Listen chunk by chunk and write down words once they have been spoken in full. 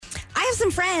have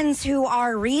some friends who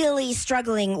are really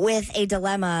struggling with a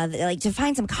dilemma, like to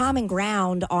find some common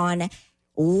ground on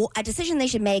a decision they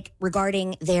should make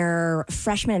regarding their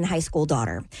freshman in high school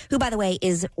daughter, who, by the way,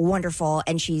 is wonderful,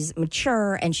 and she's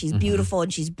mature, and she's beautiful,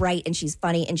 and she's bright, and she's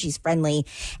funny, and she's friendly.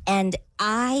 And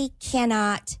I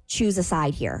cannot choose a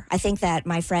side here. I think that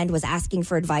my friend was asking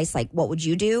for advice, like, what would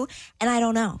you do? And I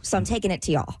don't know. So I'm taking it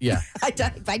to y'all. Yeah. I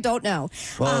don't know.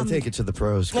 Well, I'll take it to the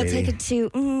pros, Katie. We'll take it to,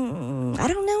 I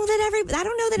don't know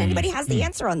that anybody has the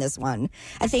answer on this one.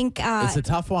 I think it's a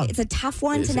tough one. It's a tough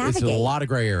one to navigate. It's a lot of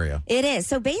gray area. It is.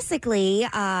 So basically,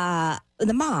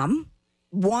 the mom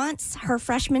wants her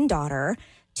freshman daughter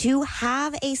to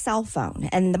have a cell phone.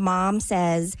 And the mom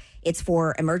says it's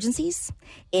for emergencies.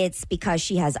 It's because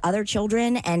she has other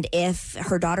children. And if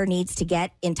her daughter needs to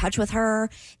get in touch with her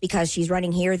because she's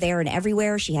running here, there, and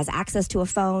everywhere, she has access to a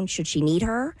phone should she need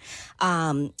her.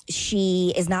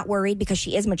 She is not worried because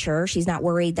she is mature. She's not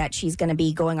worried that she's going to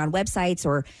be going on websites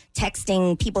or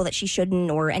texting people that she shouldn't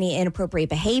or any inappropriate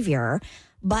behavior.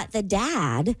 But the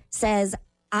dad says,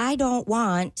 I don't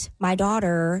want my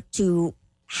daughter to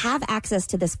have access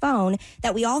to this phone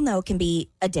that we all know can be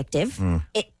addictive.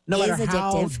 It No matter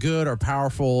how good or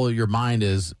powerful your mind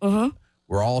is,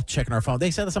 we're all checking our phone.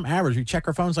 They said that some average, we check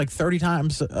our phones like 30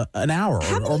 times an hour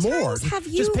or more.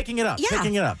 Just picking it up,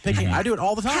 picking it up. I do it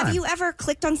all the time. Have you ever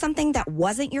clicked on something that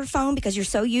wasn't your phone because you're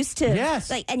so used to,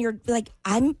 like, and you're like,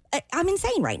 I'm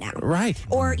insane right now. Right.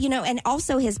 Or, and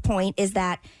also his point is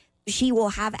that she will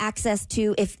have access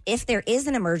to, if there is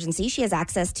an emergency, she has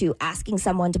access to asking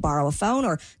someone to borrow a phone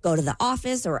or go to the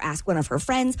office or ask one of her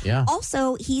friends. Yeah.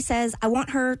 Also, he says, I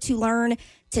want her to learn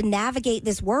to navigate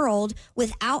this world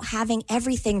without having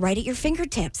everything right at your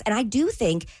fingertips. And I do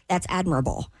think that's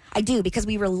admirable. I do, because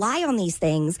we rely on these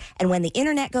things. And when the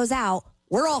internet goes out,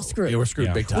 we're all screwed. Yeah, we're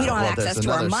screwed big time. We don't have access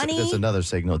to our money. There's another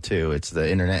signal, too. It's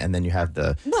the internet, and then you have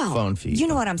the phone feed. You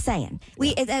know what I'm saying.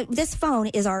 This phone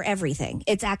is our everything.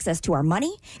 It's access to our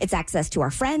money. It's access to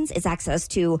our friends. It's access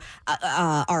to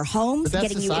our homes. But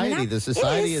that's society. The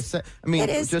society is. I mean,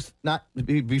 just not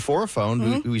before a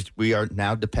phone, we are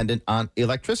now dependent on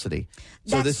electricity.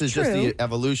 So this is just the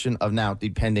evolution of now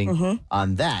depending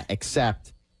on that,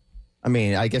 except... I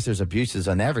mean, I guess there's abuses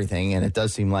on everything, and it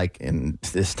does seem like in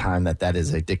this time that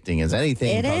is addicting as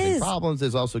anything, causing problems.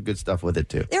 There's also good stuff with it,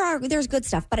 too. There's good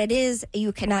stuff, but it is,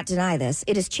 you cannot deny this,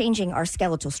 it is changing our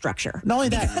skeletal structure. Not only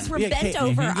that. Because we're bent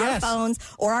over our phones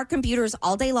or our computers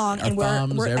all day long, and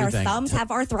our thumbs have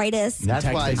arthritis. And that's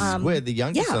why Squid, the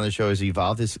youngest on the show, has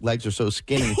evolved. His legs are so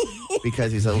skinny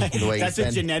because he's the way That's a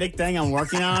genetic thing I'm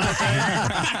working on. No,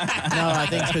 I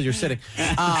think it's because you're sitting.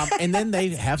 And then they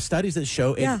have studies that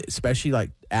show, especially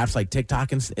like apps like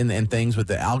TikTok and things with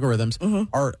the algorithms,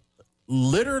 are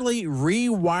literally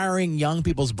rewiring young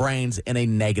people's brains in a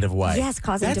negative way. Yes,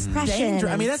 causing depression.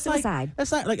 I mean, that's suicide.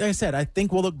 Like I said, I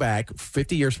think we'll look back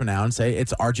 50 years from now and say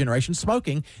it's our generation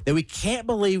smoking, that we can't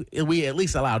believe we at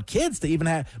least allowed kids to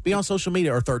even be on social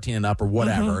media, or 13 and up or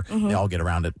whatever. They all get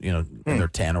around it, when they're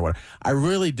 10 or whatever. I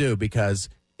really do, because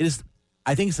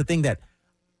I think it's the thing that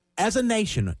as a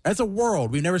nation, as a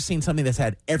world, we've never seen something that's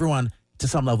had everyone to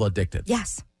some level addicted.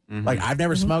 Yes. Like, I've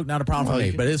never smoked, not a problem for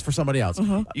me, but it is for somebody else.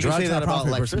 You can say that about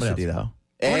electricity, though.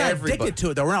 We're not addicted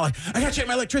to it, though. We're not like, I got to check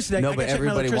my electricity. No, but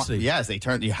everybody wants. Yes,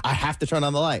 I have to turn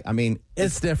on the light. I mean,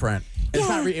 it's different. It's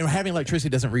not having electricity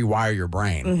doesn't rewire your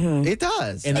brain. It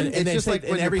does. And it's just like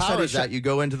when your power's out, you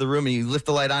go into the room and you lift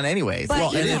the light on anyways.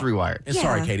 Well, it is rewired. And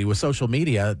sorry, Katie, with social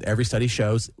media, every study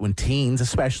shows when teens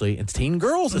especially, and teen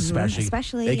girls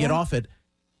especially they get off it,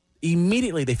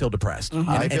 immediately they feel depressed.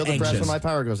 I feel depressed when my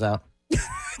power goes out.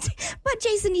 But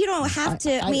Jason, you don't have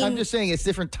to. I'm just saying it's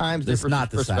different times. It's not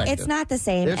the same. It's not the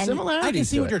same. There's similarities. I can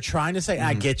see what you're trying to say.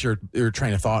 I get your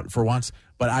train of thought for once,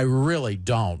 but I really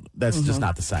don't. That's just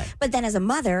not the same. But then as a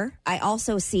mother, I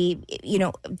also see,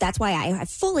 that's why I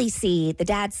fully see the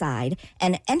dad side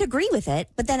and agree with it.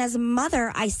 But then as a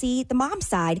mother, I see the mom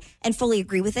side and fully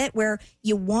agree with it, where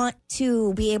you want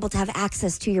to be able to have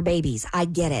access to your babies. I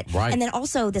get it. Right. And then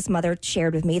also this mother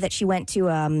shared with me that she went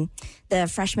to the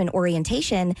freshman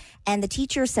orientation, and the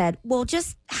teacher said, well,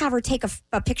 just have her take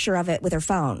a picture of it with her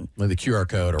phone. Like the QR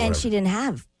code or whatever. And she didn't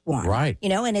have one. Right.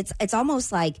 And it's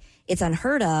almost like it's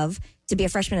unheard of to be a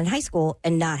freshman in high school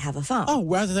and not have a phone. Oh,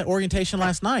 well, I was at orientation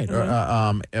last night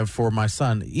for my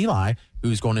son, Eli,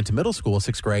 who's going into middle school,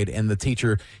 6th grade, and the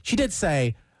teacher, she did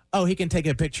say, oh, he can take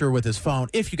a picture with his phone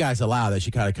if you guys allow that.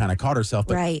 She kind of caught herself.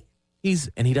 But right. He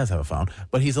does have a phone,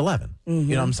 but he's 11. You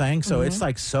know what I'm saying? So it's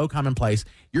like so commonplace.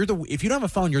 If you don't have a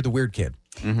phone, you're the weird kid,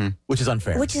 which is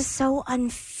unfair. Which is so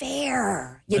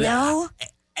unfair, you know?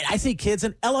 I see kids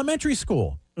in elementary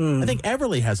school I think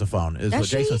Everly has a phone, is what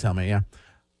Jason was telling me, yeah.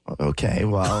 Okay,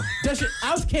 well. Does she?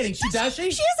 I was kidding. Does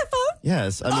she? She has a phone?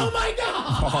 Yes. I mean, Oh, my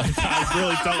God. I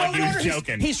really felt like he was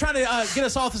joking. He's trying to get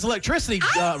us off this electricity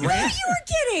I knew rant. you were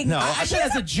kidding. No, I said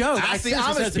as a joke. That's the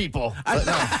Amish people.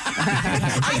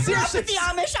 I grew up with the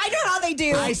Amish. I know how they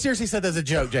do. I seriously said as a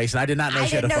joke, Jason. I did not know I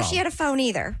she had a didn't know phone. she had a phone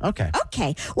either. Okay.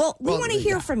 Okay. Well, we want to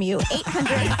hear from you.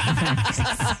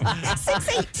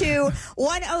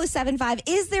 800-682-1075.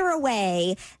 Is there a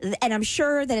way, and I'm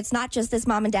sure that it's not just this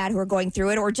mom and dad who are going through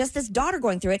it or just this daughter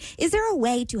going through it, is there a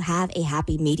way to have a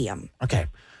happy medium? Okay.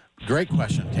 Great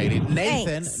question, Katie.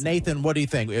 Thanks. Nathan, what do you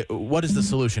think? What is the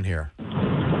solution here?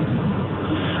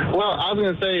 Well, I was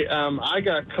going to say, I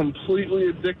got completely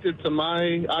addicted to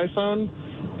my iPhone,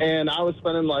 and I was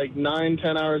spending like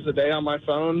 9-10 hours a day on my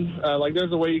phone.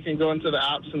 There's a way you can go into the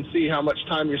apps and see how much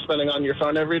time you're spending on your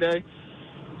phone every day.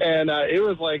 And it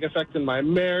was like affecting my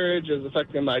marriage, it was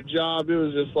affecting my job. It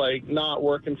was just like not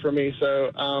working for me.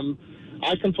 So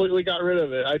I completely got rid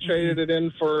of it. I traded it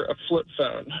in for a flip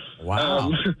phone.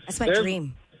 Wow. That's my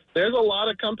dream. There's a lot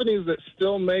of companies that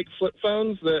still make flip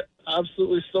phones that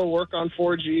absolutely still work on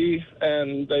 4G.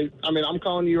 And I'm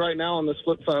calling you right now on this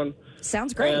flip phone.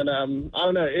 Sounds great. And I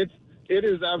don't know, it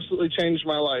has absolutely changed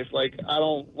my life. Like, I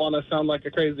don't want to sound like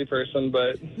a crazy person,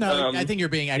 but... No, I think you're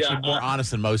being actually more honest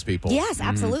than most people. Yes,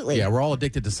 absolutely. Yeah, we're all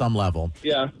addicted to some level.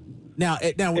 Yeah. Now,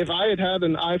 if I had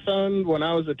an iPhone when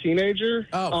I was a teenager,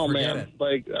 forget man,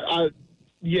 it. I'm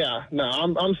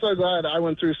so glad I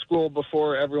went through school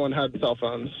before everyone had cell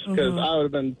phones, because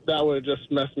that would have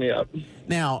just messed me up.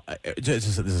 Now,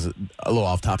 this is a little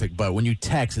off topic, but when you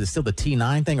text, is it still the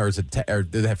T9 thing, or is it, or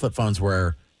do they have flip phones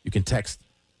where you can text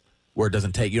where it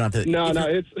doesn't take? You don't have to. No,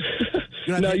 it's.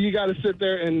 You got to sit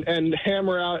there and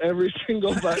hammer out every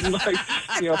single button,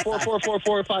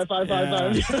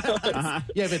 4444555.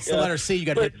 Yeah, if it's the letter C, you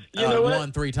got to hit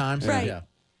 1 3 times. Right. Yeah.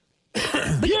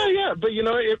 But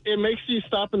it makes you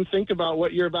stop and think about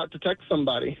what you're about to text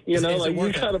somebody. You got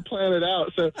to plan it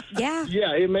out. So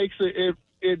it makes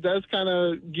it does kind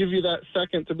of give you that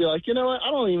second to be like, you know what? I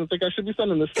don't even think I should be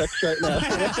sending this text right now.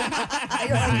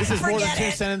 This is more than 2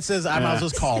 sentences. I might as well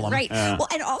just call them. Right. Well,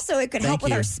 and also it could help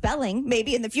with our spelling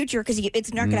maybe in the future, because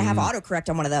it's not going to have autocorrect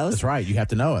on one of those. That's right. You have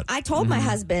to know it. I told my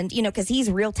husband, because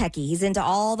he's real techie. He's into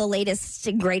all the latest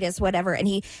and greatest, whatever.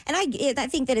 And I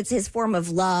think that it's his form of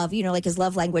love, like his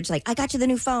love language. Like, I got you the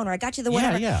new phone, or I got you the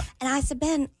whatever. Yeah. And I said,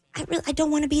 Ben, I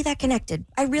don't want to be that connected.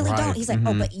 I really don't. He's like,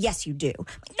 oh, but yes, you do.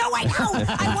 Like, no, I don't.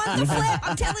 I want the flip.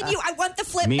 I'm telling you, I want the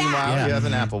flip Meanwhile, back. you have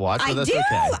an Apple Watch, so that's I do.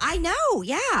 okay. I know.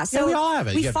 Yeah. So we all have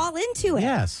it. We fall into it.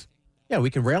 Yes. Yeah, we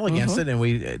can rail against it, and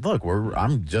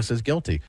I'm just as guilty.